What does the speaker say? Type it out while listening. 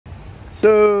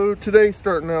So today's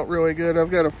starting out really good. I've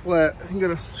got a flat. I'm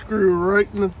gonna screw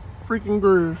right in the freaking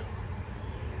groove.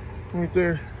 Right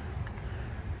there.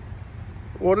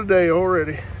 What a day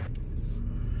already.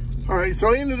 Alright,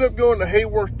 so I ended up going to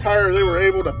Hayworth Tire. They were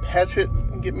able to patch it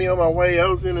and get me on my way. I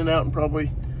was in and out in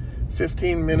probably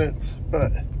 15 minutes.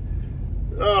 But,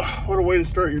 what a way to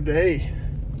start your day.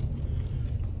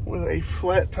 With a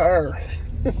flat tire.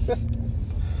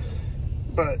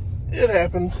 But it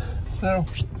happens. So,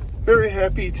 very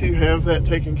happy to have that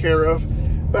taken care of.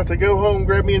 About to go home,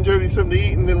 grab me and Jody something to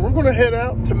eat, and then we're going to head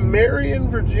out to Marion,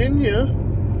 Virginia.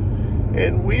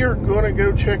 And we are going to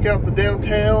go check out the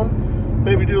downtown,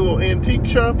 maybe do a little antique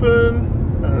shopping,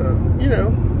 you know,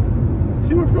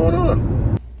 see what's going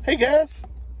on. Hey guys.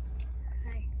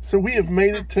 Hi. So we have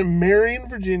made it to Marion,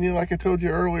 Virginia, like I told you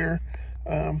earlier.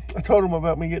 I told them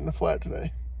about me getting the flat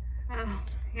today. Oh,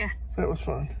 yeah. That was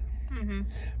fun. Mm-hmm.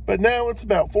 But now it's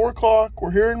about 4 o'clock.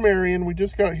 We're here in Marion. We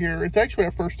just got here. It's actually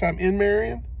our first time in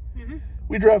Marion. Mm-hmm.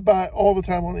 We drive by all the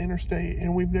time on the interstate,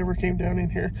 and we've never came down in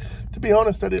here. To be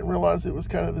honest, I didn't realize it was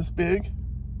kind of this big.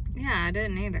 Yeah, I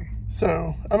didn't either.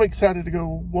 So I'm excited to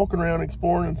go walking around,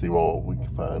 exploring, and see what we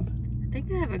can find. I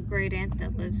think I have a great aunt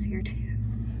that lives here too.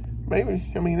 Maybe.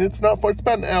 I mean, it's not far. It's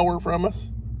about an hour from us.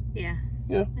 Yeah.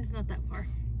 Yeah. It's not that far.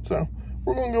 So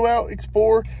we're going to go out,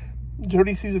 explore.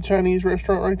 Jody sees a Chinese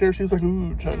restaurant right there. She's like,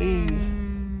 ooh, Chinese. I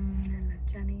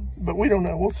love Chinese. But we don't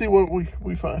know. We'll see what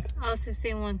we find. I also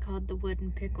seen one called the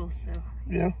Wooden Pickle, so.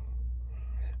 Yeah.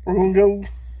 We're going to go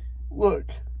look.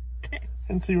 Okay.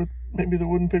 And see what maybe the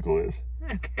wooden pickle is.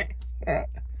 Okay. All right.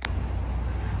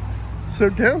 So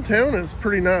downtown is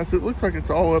pretty nice. It looks like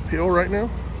it's all uphill right now,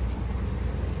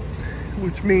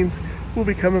 which means we'll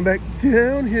be coming back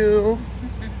downhill.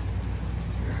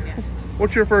 Yeah.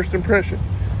 What's your first impression?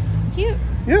 It's cute.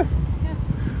 Yeah. Yeah.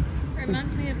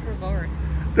 Reminds me of Brevard.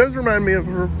 Does remind me of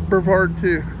Brevard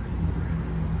too.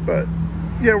 But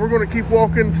yeah, we're going to keep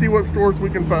walking, see what stores we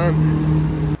can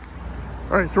find.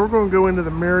 All right, so we're going to go into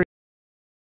the Marion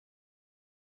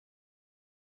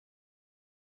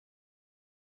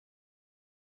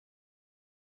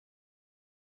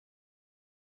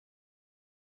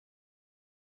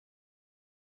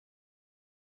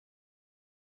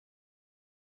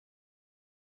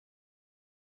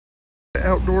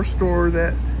outdoor store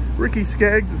that Ricky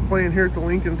Skaggs is playing here at the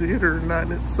Lincoln Theater tonight,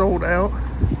 and it's sold out,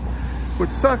 which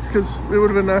sucks because it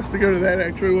would have been nice to go to that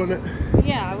actually, wouldn't it?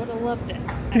 Yeah, I would have loved it.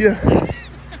 Actually. Yeah.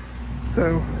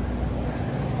 So,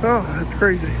 oh, that's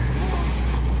crazy.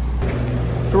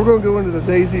 So we're going to go into the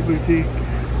Daisy Boutique. They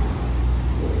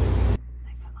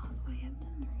got all the way up to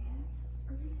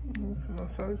 3X. That's some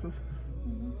nice sizes.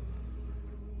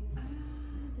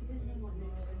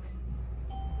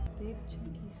 Big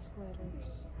chunky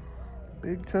sweaters.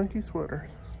 Big chunky sweater.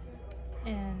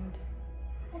 And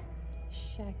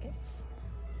shackets.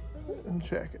 And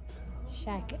jackets.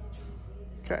 Shackets.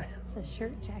 Okay. It's a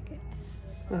shirt jacket.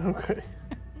 Okay.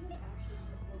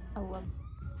 I love it.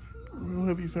 Well,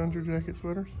 have you found your jacket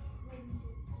sweaters?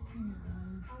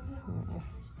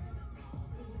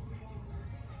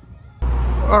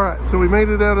 All right, so we made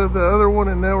it out of the other one,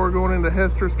 and now we're going into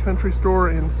Hester's Country Store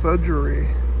and Fudgery.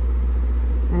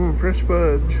 Fresh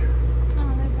fudge.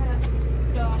 Oh, they got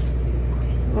dog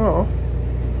food. Oh.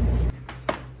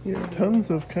 Yeah, tons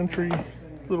of country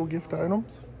little gift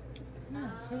items. No,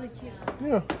 it's really cute.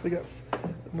 Yeah, they got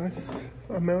a nice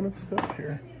amount of stuff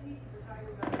here.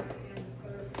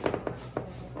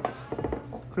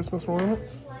 Christmas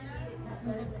ornaments.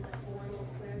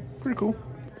 Pretty cool.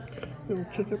 Yeah,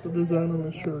 check out the design on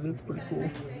this shirt. It's pretty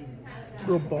cool.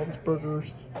 Real Bob's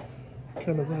Burgers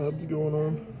kind of vibes going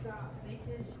on.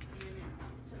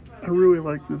 I really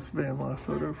like this van life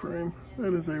photo frame.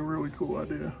 That is a really cool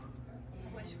idea.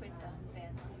 Wish we'd done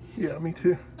van. Yeah, me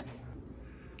too.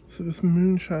 So this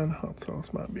moonshine hot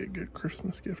sauce might be a good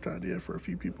Christmas gift idea for a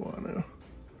few people I know.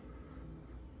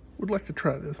 Would like to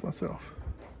try this myself.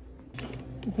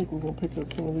 I think we're gonna pick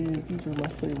up some of these. These are my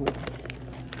favorite.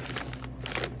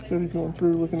 Jody's going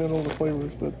through looking at all the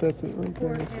flavors, but that's it right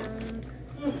there.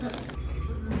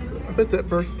 I bet that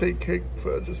birthday cake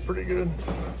fudge is pretty good.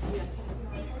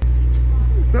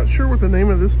 Not sure what the name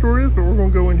of this store is, but we're gonna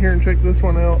go in here and check this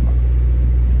one out.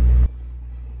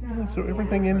 Yeah, so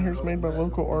everything in here is made by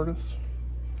local artists.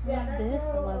 This,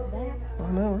 I love that.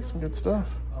 I know, there's some good stuff.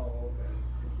 All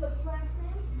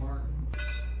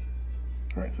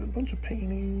right, so a bunch of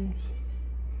paintings,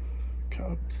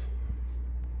 cups,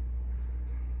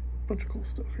 a bunch of cool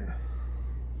stuff here.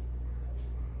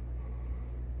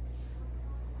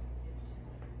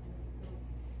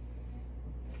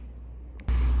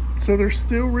 So there's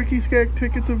still Ricky Skaggs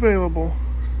tickets available.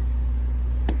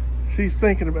 She's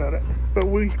thinking about it. But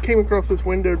we came across this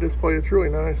window display. It's really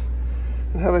nice.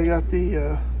 And how they got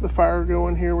the fire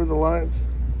going here with the lights.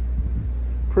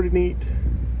 Pretty neat.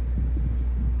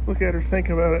 Look at her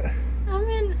thinking about it.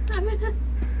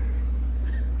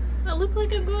 I look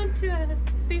like I'm going to a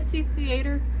fancy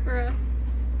theater or a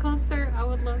concert. I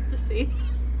would love to see.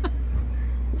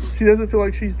 She doesn't feel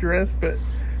like she's dressed, but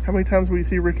how many times will you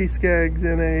see Ricky Skaggs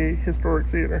in a historic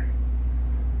theater?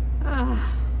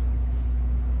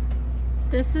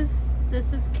 This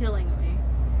is killing me.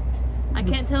 I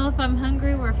can't tell if I'm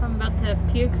hungry or if I'm about to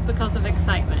puke because of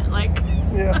excitement. Like,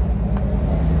 yeah.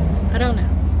 I don't know.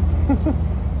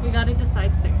 We gotta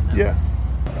decide soon, though. Yeah.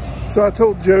 So I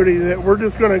told Jody that we're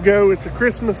just gonna go. It's a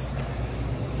Christmas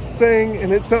thing,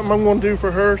 and it's something I'm gonna do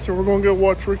for her. So we're gonna go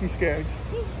watch Ricky Skaggs.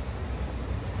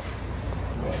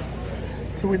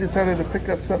 So we decided to pick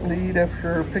up something to eat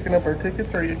after picking up our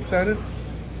tickets. Are you excited?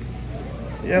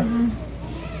 Yeah.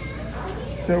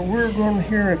 So we're going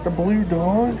here at the Blue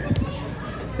Dog.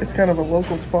 It's kind of a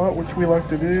local spot, which we like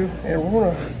to do, and we're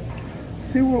gonna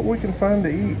see what we can find to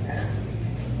eat.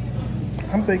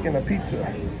 I'm thinking a pizza.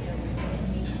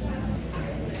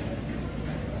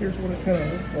 Here's what it kind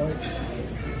of looks like.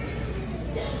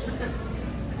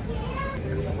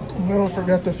 Well, I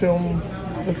forgot to film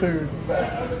the food, but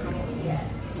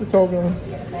it's all gone.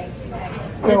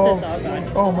 This is all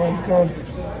gone. Oh, mine's gone.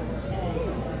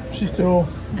 She's still...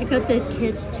 I got the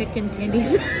kids' chicken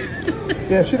tendies.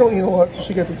 Yeah, she don't eat a lot, so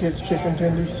she got the kids' chicken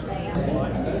tendies.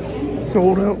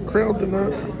 Sold out crowd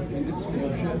tonight.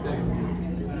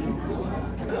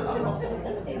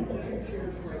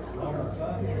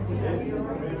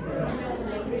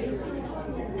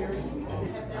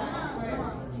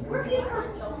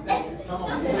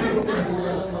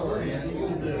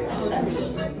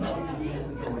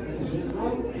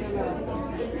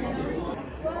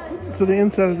 So the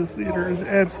inside of this theater is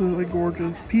absolutely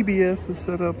gorgeous. PBS is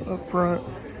set up front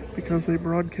because they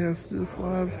broadcast this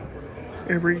live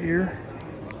every year.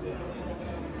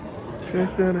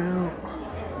 Check that out.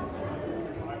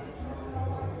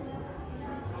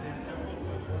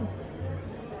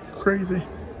 Crazy.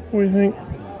 What do you think?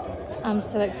 I'm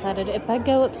so excited. If I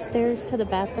go upstairs to the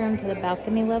bathroom, to the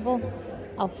balcony level,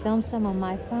 I'll film some on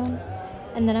my phone.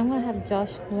 And then I'm going to have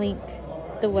Josh link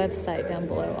the website down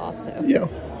below also. Yeah.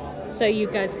 So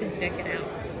you guys can check it out.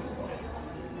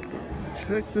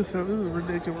 Check this out. This is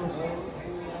ridiculous.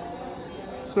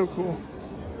 So cool.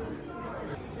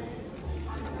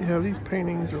 Yeah, these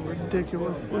paintings are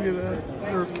ridiculous. Look at that.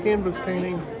 They're canvas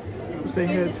paintings that they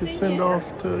had to send off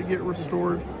to get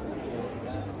restored.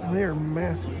 And they are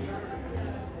massive.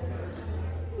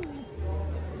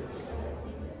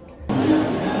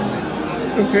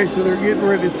 Okay, so they're getting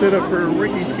ready to set up for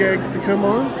Ricky Skaggs to come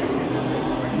on.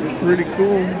 Pretty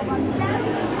cool.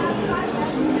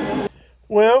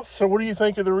 Well, so what do you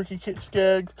think of the Ricky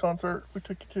Skaggs concert we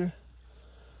took you to?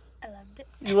 I loved it.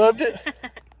 You loved it?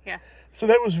 Yeah. So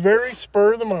that was very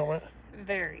spur of the moment.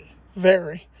 Very.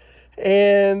 Very.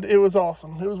 And it was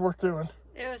awesome. It was worth doing.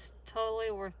 It was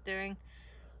totally worth doing.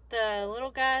 The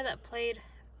little guy that played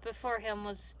before him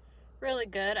was really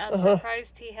good. I'm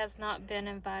surprised he has not been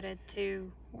invited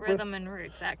to Rhythm and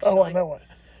Roots, actually. Oh, I know it.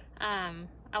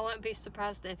 I wouldn't be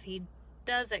surprised if he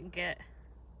doesn't get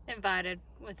invited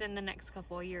within the next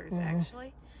couple of years,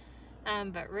 actually.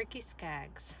 But Ricky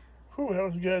Skaggs. Whew, that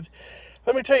was good.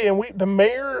 Let me tell you, the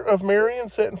mayor of Marion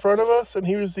sat in front of us, and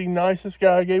he was the nicest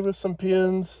guy. Gave us some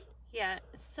pins. Yeah,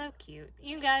 it's so cute.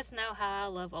 You guys know how I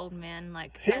love old men.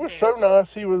 Like He was so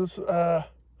nice. He was,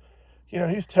 you know,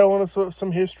 he's telling us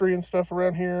some history and stuff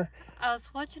around here. I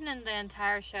was watching in the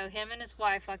entire show. Him and his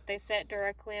wife, like, they sat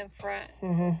directly in front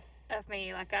of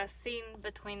me. Like, I seen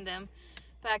between them.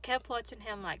 But I kept watching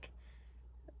him, like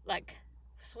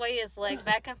sway his leg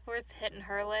back and forth, hitting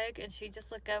her leg, and she'd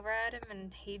just look over at him,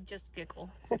 and he'd just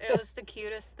giggle. It was the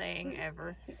cutest thing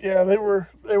ever. Yeah, they were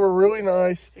really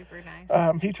nice. Super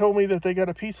nice. He told me that they got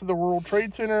a piece of the World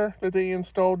Trade Center that they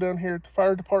installed down here at the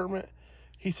fire department.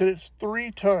 He said it's 3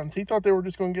 tons. He thought they were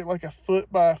just going to get like a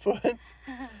foot by a foot.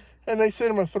 And they sent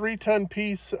him a 3-ton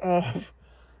piece of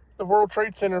the World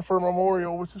Trade Center for a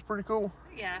memorial, which is pretty cool.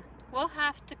 Yeah. We'll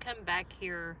have to come back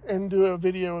here and do a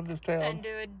video of this town. And do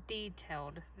a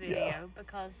detailed video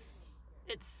because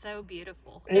it's so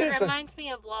beautiful. It reminds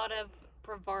me of a lot of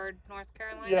Brevard, North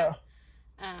Carolina. Yeah.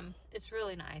 It's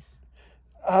really nice.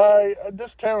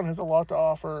 This town has a lot to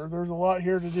offer. There's a lot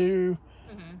here to do.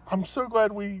 I'm so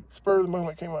glad we spur of the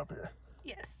moment came up here.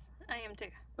 Yes, I am too.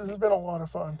 This has been a lot of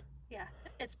fun. Yeah,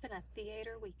 it's been a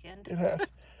theater weekend. It has.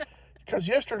 Because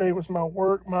yesterday was my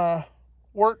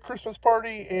work Christmas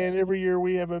party, and every year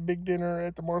we have a big dinner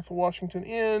at the Martha Washington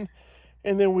Inn,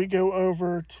 and then we go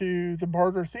over to the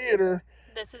Barter Theater.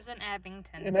 This is in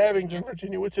Abington. In Abington,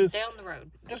 Virginia, which is down the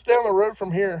road. Just down the road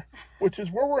from here, which is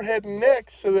where we're heading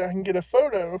next, so that I can get a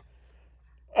photo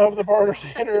of the Barter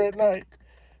Theater at night.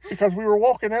 Because we were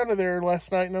walking out of there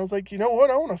last night, and I was like, you know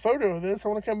what? I want a photo of this. I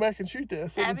want to come back and shoot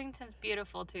this. And Abington's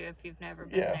beautiful too, if you've never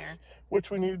been there. Which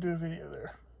we need to do a video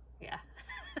there. Yeah.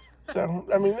 So,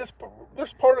 I mean,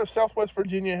 this part of Southwest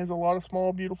Virginia has a lot of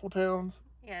small, beautiful towns.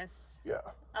 Yes. Yeah.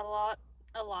 A lot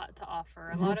to offer.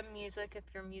 A lot of music if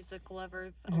you're music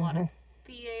lovers. A lot of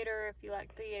theater if you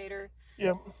like theater.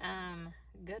 Yep.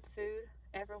 Good food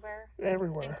everywhere.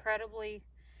 Everywhere. Incredibly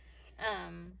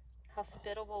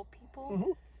hospitable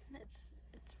people.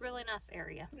 It's a really nice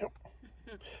area. Yep.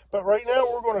 But right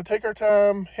now we're going to take our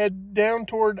time, head down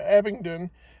toward Abingdon,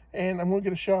 and I'm going to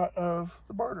get a shot of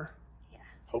the Barter. Yeah.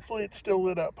 Hopefully it's still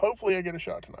lit up. Hopefully I get a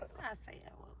shot tonight. I say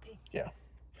it will be. Yeah.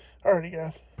 Alrighty,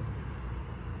 guys.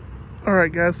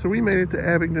 Alright, guys, so we made it to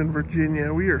Abingdon,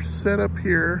 Virginia. We are set up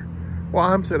here. Well,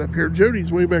 I'm set up here.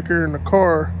 Jody's way back here in the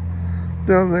car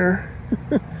down there.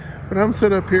 But I'm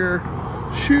set up here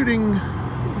shooting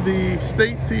the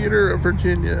State Theater of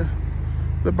Virginia,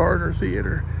 the Barter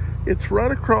Theater. It's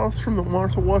right across from the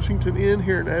Martha Washington Inn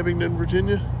here in Abingdon,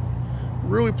 Virginia.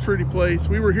 Really pretty place.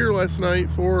 We were here last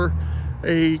night for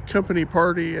a company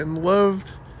party and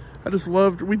I just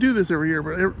loved, we do this every year,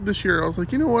 but this year I was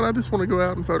like, you know what, I just want to go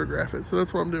out and photograph it. So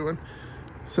that's what I'm doing.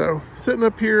 So sitting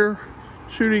up here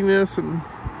shooting this, and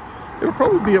it'll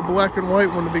probably be a black and white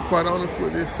one, to be quite honest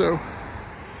with you. So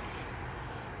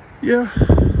yeah,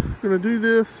 gonna do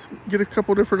this, get a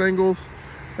couple different angles,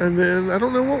 and then I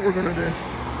don't know what we're gonna do.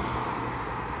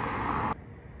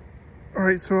 All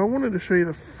right, so I wanted to show you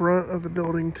the front of the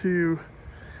building too.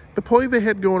 The play they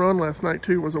had going on last night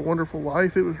too was A Wonderful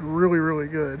Life. It was really, really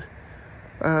good.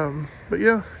 But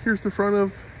yeah, here's the front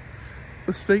of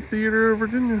the State Theater of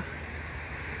Virginia,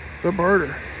 the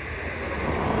Barter.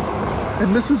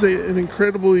 And this is an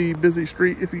incredibly busy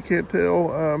street, if you can't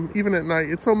tell, even at night.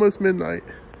 It's almost midnight.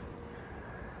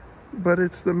 But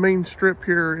it's the main strip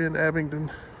here in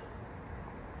Abingdon.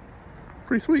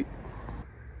 Pretty sweet.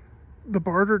 The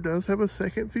Barter does have a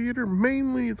second theater.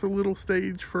 Mainly it's a little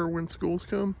stage for when schools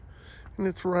come, and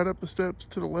it's right up the steps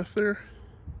to the left there.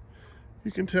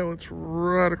 You can tell it's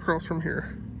right across from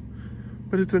here,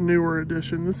 but it's a newer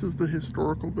addition. This is the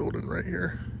historical building right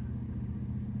here.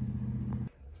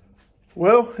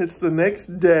 Well, it's the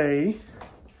next day.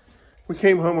 We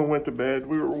came home and went to bed.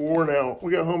 We were worn out.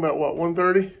 We got home about what,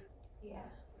 1:30? Yeah.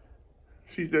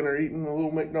 She's down there eating a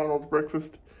little McDonald's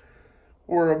breakfast.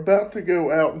 We're about to go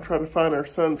out and try to find our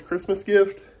son's Christmas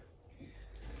gift.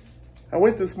 I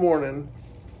went this morning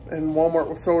and Walmart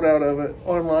was sold out of it.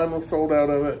 Online was sold out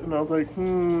of it. And I was like,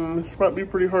 this might be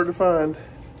pretty hard to find.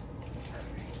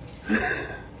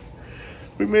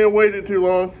 We may have waited too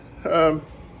long.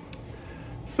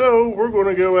 So we're going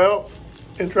to go out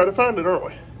and try to find it, aren't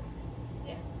we?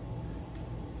 Yeah.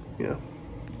 Yeah.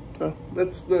 So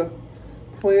that's the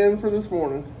plan for this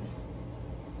morning.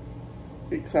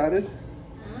 Excited?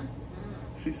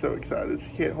 She's so excited. She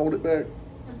can't hold it back.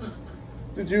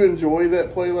 Did you enjoy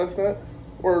that play last night?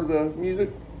 Or the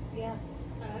music? Yeah,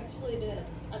 I actually did.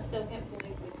 I still can't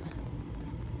believe we went.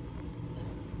 So.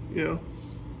 Yeah.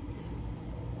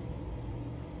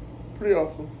 Pretty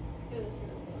awesome. It was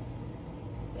really awesome.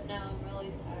 But now I'm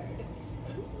really tired.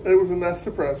 It was a nice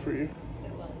surprise for you.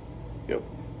 It was. Yep.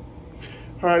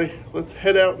 Alrighty, let's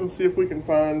head out and see if we can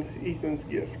find Ethan's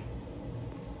gift.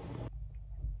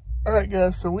 Alright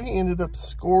guys, so we ended up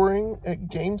scoring at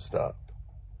GameStop.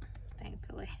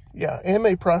 Thankfully. Yeah, and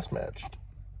they price matched.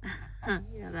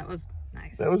 Yeah, that was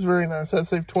nice. That was very nice. That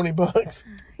saved 20 bucks.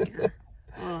 Yeah.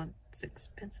 Well, it's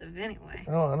expensive anyway.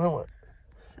 Oh, I know it.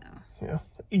 So. Yeah.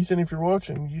 Ethan, if you're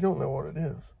watching, you don't know what it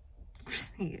is.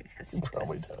 Yes. He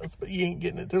probably does, but you ain't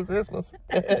getting it till Christmas.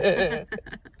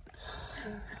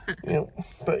 Yeah.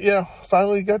 But yeah,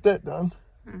 finally got that done.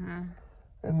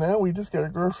 And now we just got to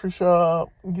grocery shop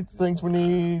and get the things we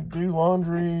need, do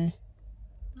laundry.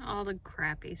 All the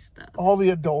crappy stuff. All the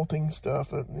adulting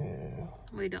stuff that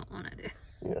we don't want to do.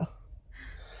 Yeah.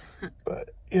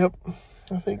 But, yep,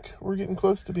 I think we're getting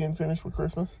close to being finished with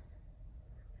Christmas.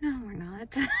 No, we're not.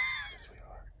 Yes, we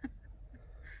are.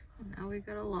 No, we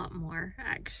got a lot more,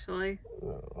 actually.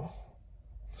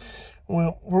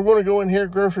 Well, we're going to go in here,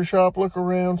 grocery shop, look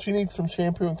around. She needs some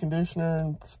shampoo and conditioner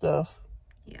and stuff.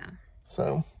 Yeah.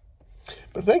 So,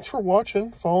 but thanks for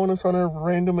watching, following us on our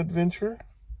random adventure.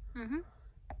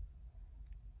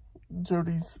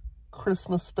 Jody's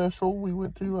Christmas special we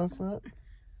went to last night.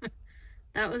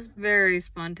 That was very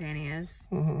spontaneous.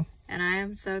 And I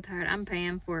am so tired. I'm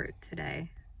paying for it today,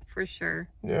 for sure.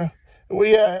 Yeah. Well,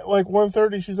 yeah, at like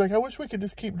 1:30, she's like, I wish we could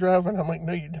just keep driving. I'm like,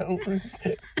 no, you don't.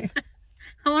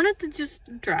 I wanted to just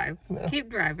drive. No. Keep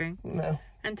driving. No.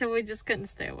 Until we just couldn't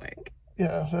stay awake.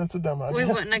 Yeah, that's a dumb idea. We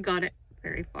wouldn't have got it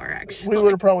very far, actually. We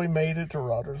would have probably made it to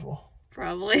Rodersville.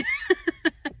 Probably.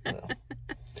 No.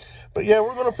 But yeah,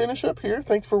 we're going to finish up here.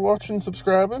 Thanks for watching and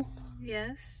subscribing.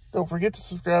 Yes. Don't forget to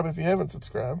subscribe if you haven't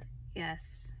subscribed.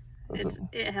 Yes.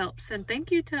 It helps. And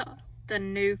thank you to the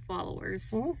new followers.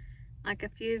 Mm-hmm. Like a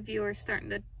few of you are starting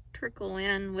to trickle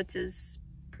in, which is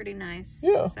pretty nice.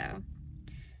 Yeah. So,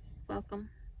 welcome.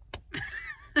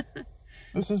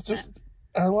 This is just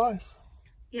our life.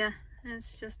 Yeah,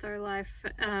 it's just our life.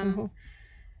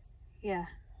 Yeah,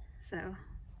 so.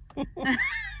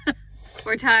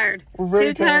 We're tired. We're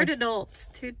very Two tired adults.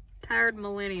 Two tired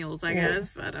millennials, I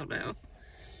guess. I don't know.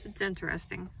 It's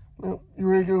interesting. Well, you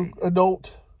ready to go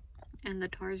adult? In the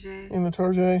Target. In the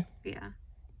Target? Yeah.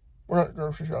 We're not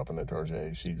grocery shopping at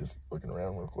Target. She's just looking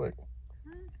around real quick.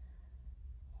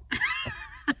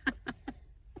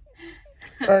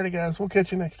 Alrighty, guys. We'll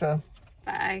catch you next time.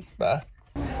 Bye. Bye.